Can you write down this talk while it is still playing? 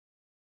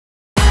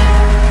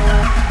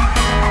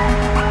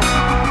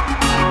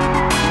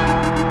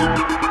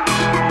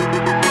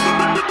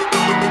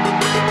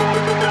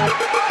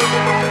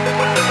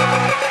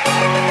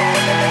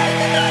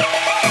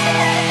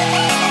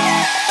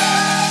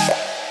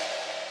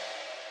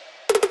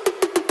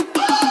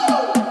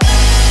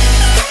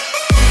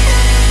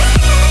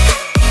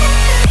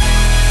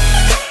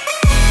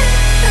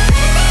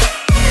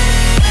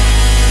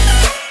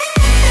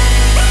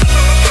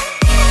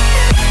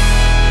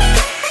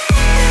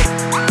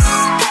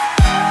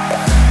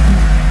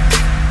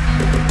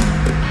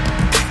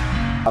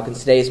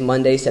Today is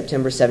Monday,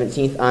 September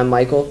 17th. I'm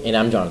Michael. And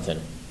I'm Jonathan.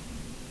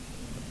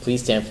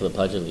 Please stand for the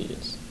Pledge of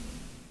Allegiance.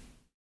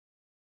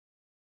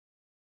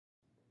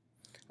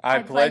 I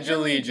pledge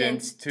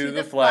allegiance to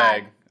the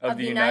flag of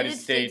the United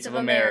States of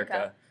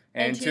America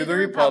and to the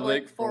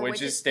republic for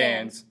which it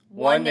stands,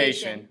 one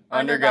nation,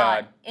 under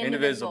God,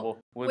 indivisible,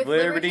 with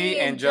liberty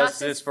and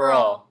justice for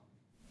all.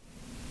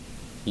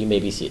 You may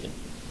be seated.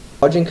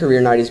 College and Career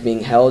Night is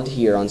being held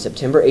here on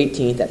September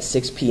 18th at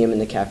 6 p.m. in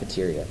the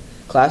cafeteria.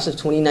 Class of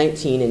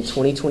 2019 and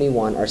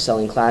 2021 are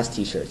selling class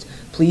t-shirts.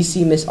 Please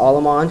see Ms.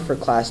 Alamon for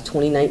class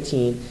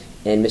 2019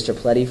 and Mr.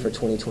 Pletty for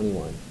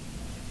 2021.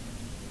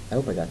 I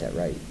hope I got that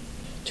right.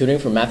 Tutoring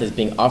for math is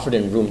being offered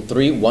in room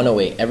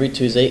 3108 every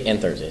Tuesday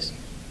and Thursdays.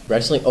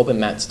 Wrestling open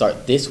mats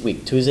start this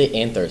week, Tuesday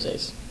and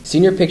Thursdays.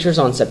 Senior pictures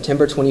on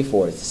September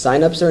 24th.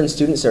 Sign-ups are in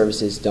student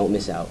services. Don't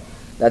miss out.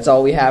 That's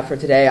all we have for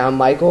today. I'm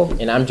Michael.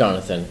 And I'm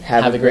Jonathan.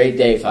 Have a great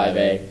day,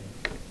 Fivay.